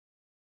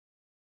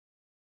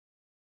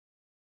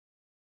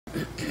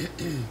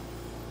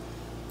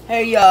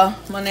Hey y'all,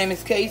 my name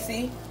is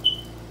Casey.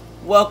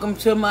 Welcome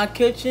to my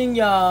kitchen,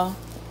 y'all.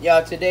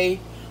 Y'all, today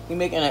we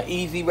making an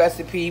easy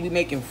recipe. We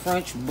making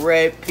French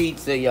bread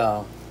pizza,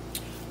 y'all.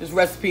 This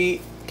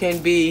recipe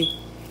can be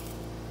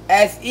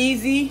as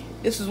easy.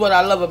 This is what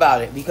I love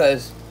about it,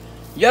 because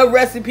your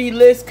recipe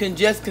list can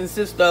just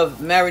consist of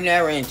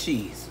marinara and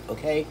cheese,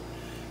 okay?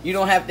 You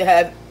don't have to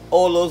have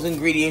all those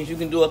ingredients. You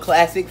can do a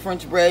classic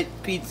French bread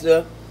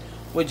pizza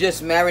with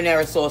just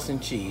marinara sauce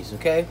and cheese,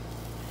 okay?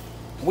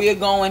 We're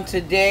going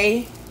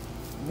today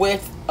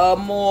with a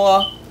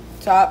more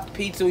top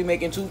pizza. We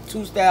making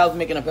two styles,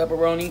 making a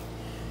pepperoni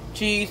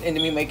cheese, and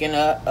then we making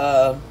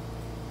a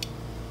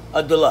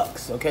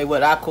deluxe, okay?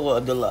 What I call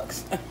a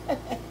deluxe.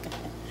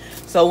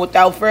 So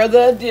without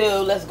further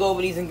ado, let's go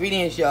over these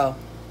ingredients, y'all.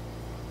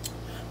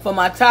 For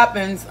my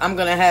toppings, I'm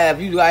gonna have,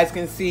 you guys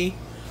can see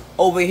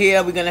over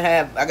here, we're gonna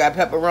have, I got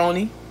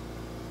pepperoni.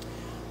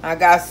 I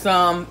got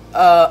some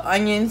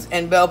onions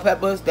and bell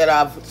peppers that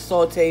I've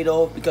sauteed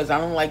off because I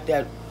don't like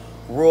that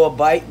raw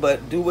bite,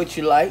 but do what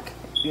you like,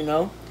 you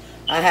know.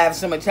 I have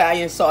some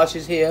Italian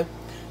sausages here.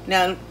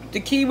 Now, the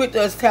key with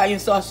the Italian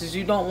sausages,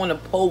 you don't want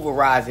to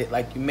pulverize it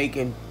like you're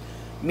making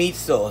meat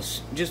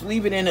sauce. Just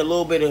leave it in a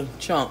little bit of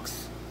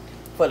chunks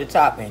for the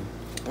topping.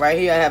 Right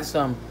here, I have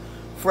some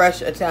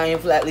fresh Italian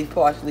flat leaf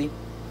parsley.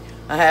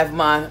 I have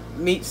my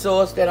meat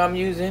sauce that I'm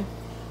using,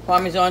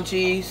 Parmesan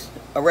cheese,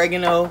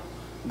 oregano,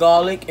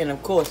 garlic, and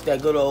of course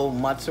that good old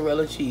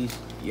mozzarella cheese,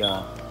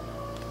 y'all,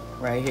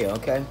 right here,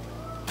 okay?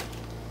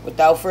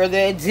 Without further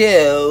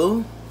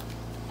ado,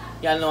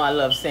 y'all know I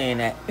love saying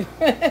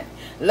that.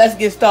 Let's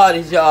get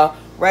started, y'all.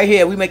 Right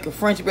here, we make a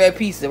French bread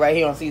pizza right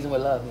here on Season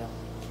with Love, y'all.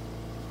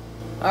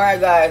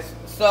 Alright, guys,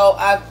 so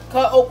I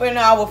cut open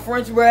our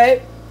French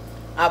bread.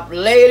 I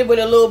laid it with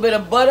a little bit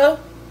of butter,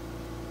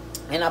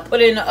 and I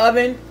put it in the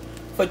oven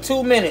for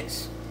 2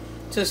 minutes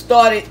to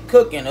start it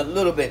cooking a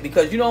little bit,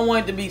 because you don't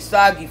want it to be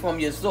soggy from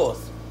your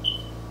sauce.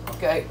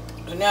 Okay,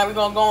 so now we're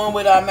gonna go in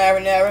with our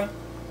marinara.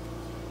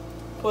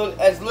 Put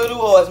as little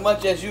or as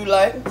much as you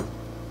like.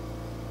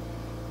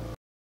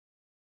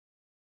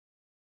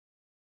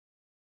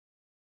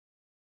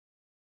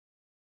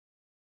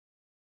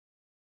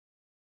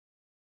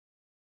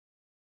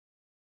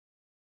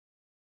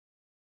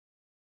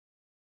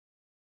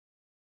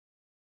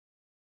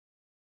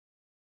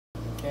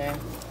 Okay.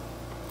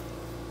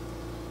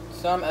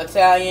 Some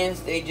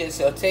Italians, they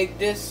just take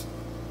this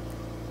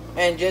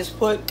and just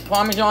put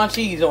Parmesan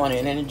cheese on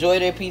it and enjoy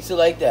their pizza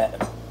like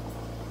that.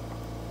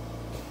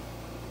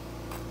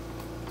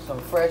 Some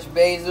fresh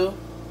basil,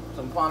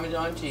 some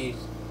Parmesan cheese.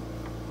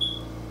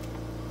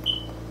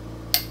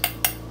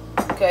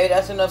 Okay,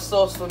 that's enough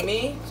sauce for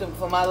me,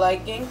 for my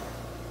liking.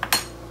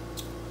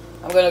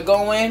 I'm gonna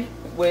go in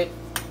with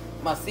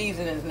my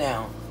seasonings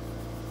now.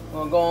 I'm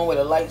gonna go in with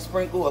a light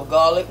sprinkle of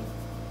garlic.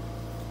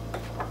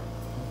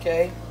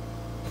 Okay.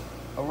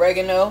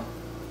 Oregano.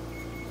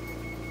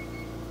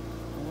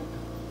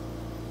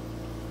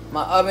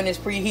 My oven is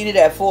preheated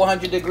at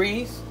 400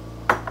 degrees.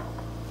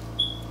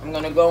 I'm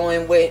gonna go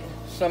in with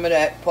some of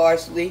that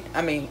parsley.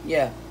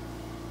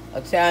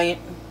 Italian.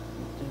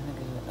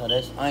 Oh,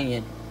 that's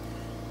onion.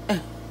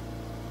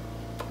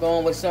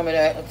 Going with some of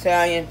that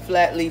Italian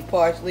flat leaf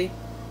parsley.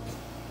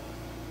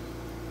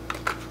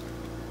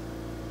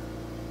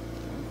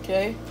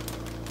 Okay.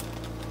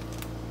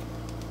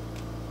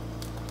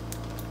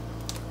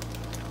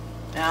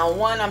 Now,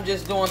 I'm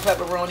just doing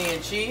pepperoni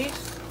and cheese.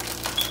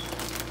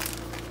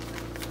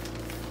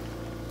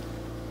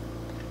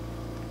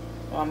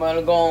 I'm going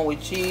to go in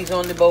with cheese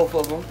on both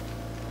of them.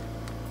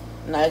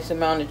 Nice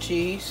amount of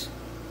cheese.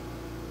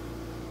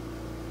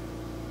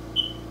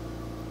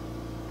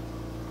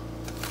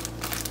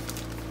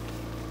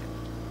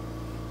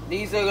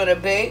 These are going to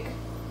bake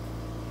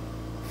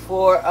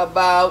for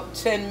about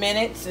 10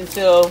 minutes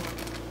until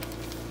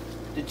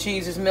the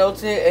cheese is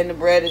melted and the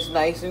bread is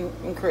nice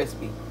and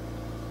crispy.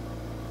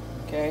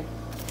 Okay.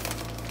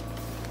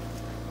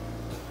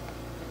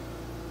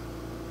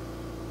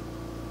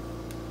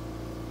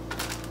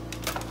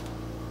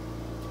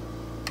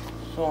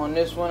 So on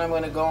this one, I'm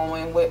going to go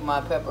in with my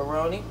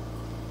pepperoni.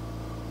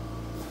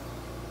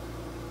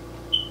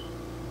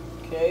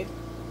 Okay.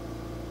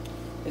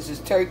 This is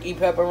turkey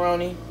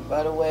pepperoni,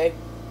 by the way.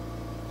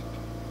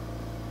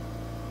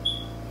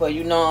 For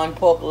you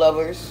non-pork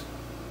lovers.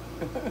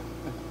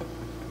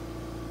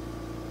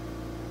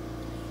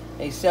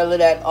 They sell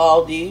it at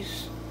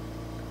Aldi's.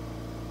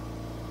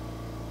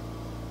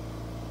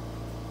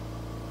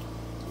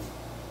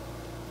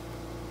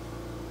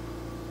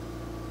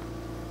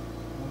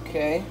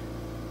 Okay.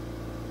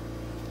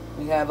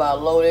 We have our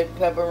loaded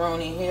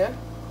pepperoni here.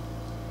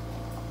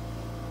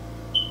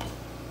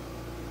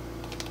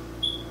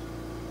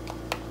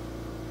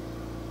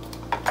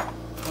 I'm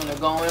going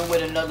to go in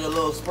with another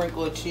little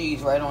sprinkle of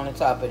cheese right on the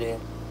top of there.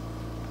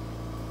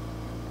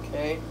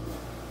 Okay.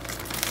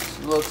 This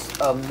looks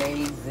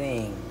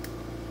amazing.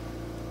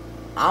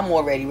 I'm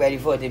already ready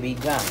for it to be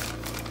done.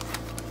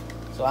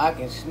 So I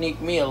can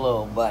sneak me a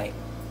little bite.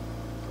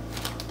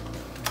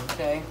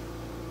 Okay.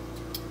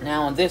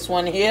 Now on this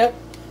one here,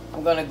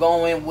 I'm gonna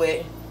go in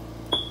with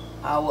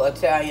our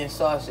Italian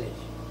sausage.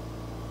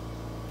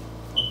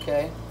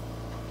 Okay.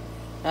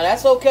 Now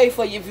that's okay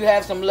for you if you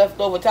have some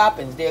leftover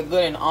toppings. They're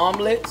good in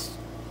omelets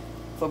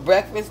for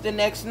breakfast the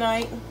next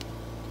night.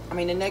 I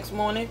mean the next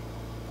morning.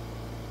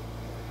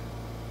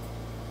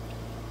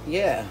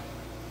 Yeah.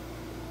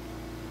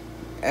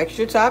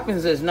 Extra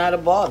toppings is not a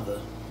bother.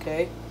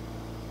 Okay.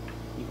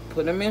 You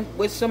put them in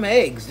with some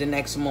eggs the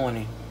next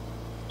morning.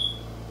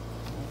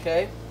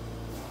 Okay.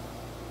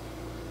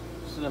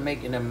 So to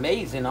make an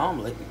amazing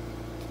omelet.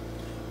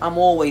 I'm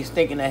always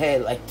thinking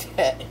ahead like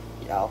that.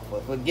 Y'all,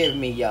 forgive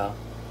me, y'all.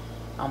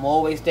 I'm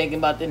always thinking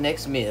about the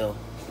next meal.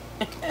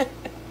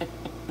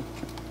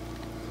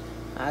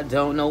 I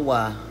don't know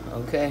why,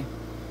 okay?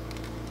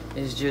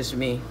 It's just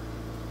me.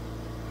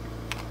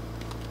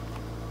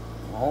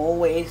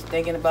 Always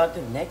thinking about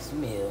the next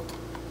meal.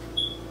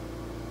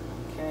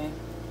 Okay.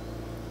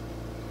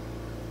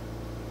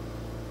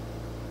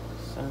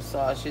 Some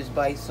sausage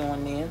bites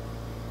on there.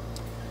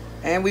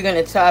 And we're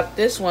going to top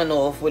this one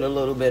off with a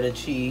little bit of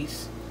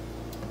cheese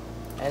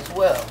as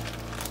well.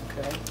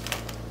 Okay.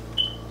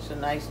 It's a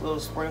nice little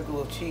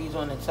sprinkle of cheese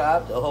on the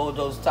top to hold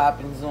those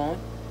toppings on.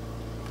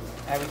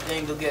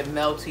 Everything will get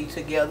melty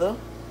together.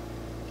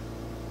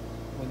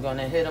 We're going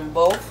to hit them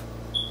both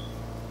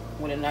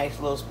with a nice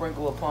little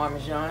sprinkle of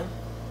Parmesan.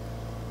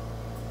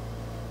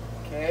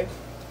 Okay.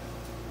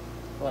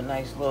 For a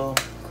nice little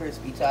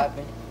crispy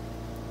topping.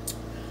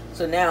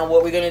 So now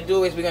what we're going to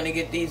do is we're going to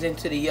get these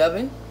into the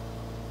oven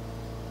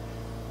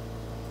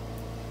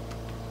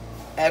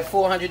at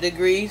 400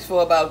 degrees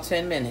for about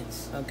 10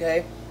 minutes,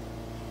 okay?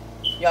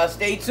 Y'all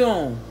stay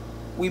tuned.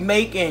 We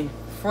making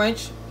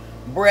French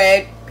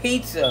bread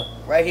pizza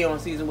right here on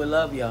Seasoned with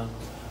Love, y'all.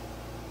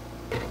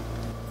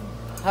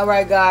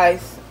 Alright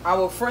guys,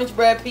 our French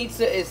bread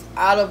pizza is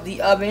out of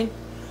the oven.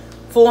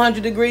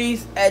 400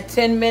 degrees at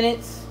 10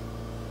 minutes.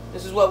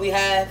 This is what we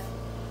have.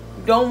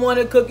 You don't want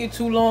to cook it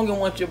too long and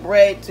want your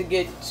bread to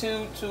get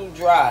too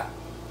dry.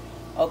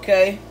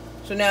 Okay?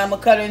 So now I'm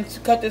going to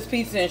cut this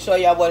pizza and show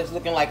y'all what it's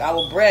looking like.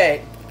 Our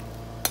bread,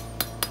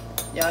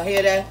 y'all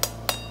hear that?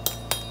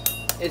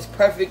 It's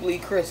perfectly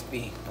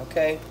crispy,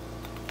 okay?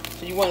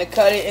 So you want to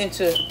cut it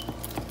into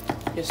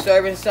your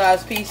serving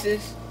size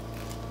pieces,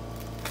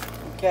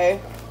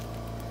 okay?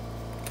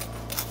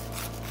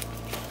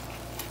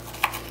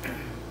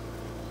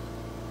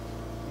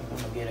 I'm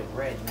going to get a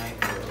bread knife.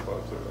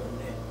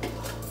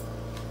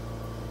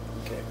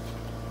 Okay.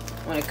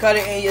 Want to cut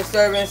it in your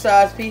serving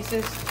size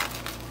pieces.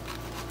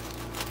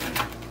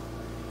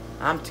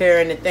 I'm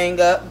tearing the thing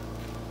up,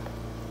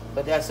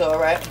 but that's all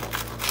right.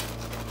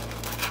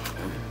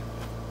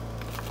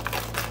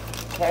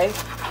 Okay.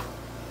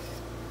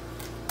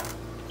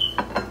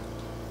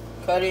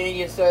 Cut it in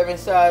your serving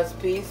size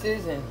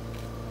pieces, and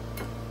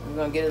we're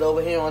gonna get it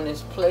over here on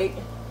this plate.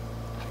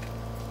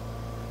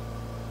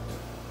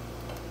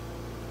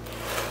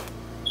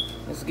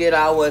 Let's get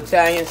our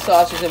Italian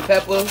sausage and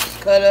peppers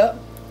cut up.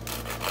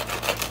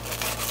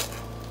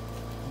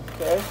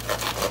 Okay.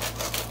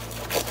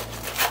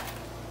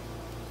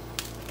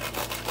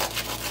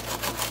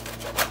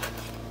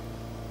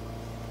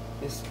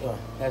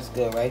 That's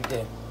good right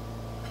there.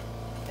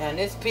 And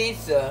this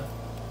pizza,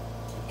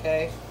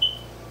 okay,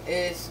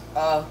 is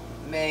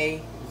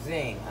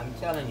amazing. I'm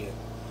telling you.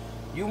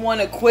 You want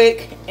a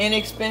quick,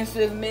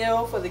 inexpensive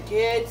meal for the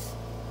kids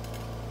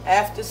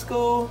after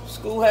school?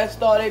 School has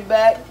started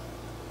back.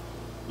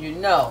 You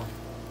know,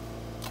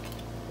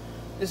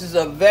 this is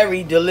a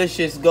very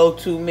delicious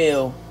go-to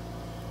meal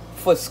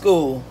for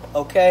school,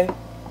 okay?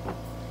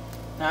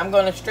 Now I'm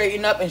going to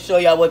straighten up and show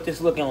y'all what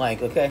this looking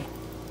like, okay?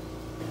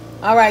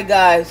 Alright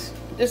guys,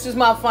 this is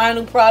my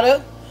final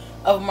product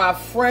of my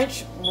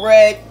French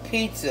bread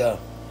pizza.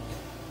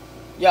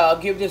 Y'all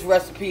give this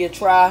recipe a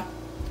try.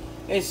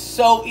 It's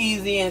so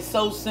easy and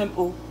so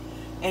simple,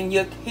 and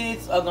your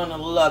kids are gonna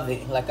love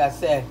it. Like I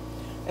said,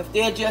 if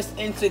they're just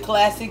into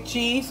classic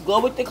cheese, go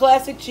with the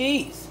classic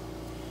cheese.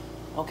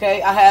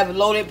 Okay, I have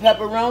loaded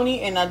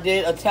pepperoni and I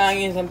did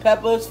Italians and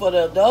peppers for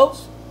the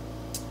adults.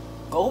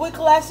 Go with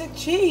classic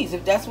cheese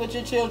if that's what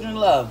your children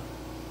love.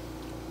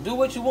 Do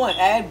what you want.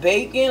 Add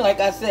bacon. Like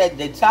I said,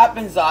 the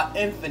toppings are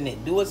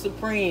infinite. Do a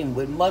supreme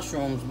with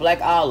mushrooms, black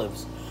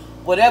olives,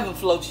 whatever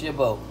floats your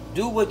boat.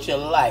 Do what you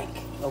like,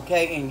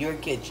 okay, in your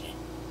kitchen.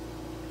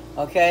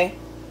 Okay?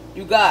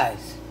 You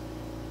guys,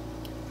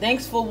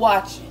 thanks for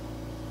watching.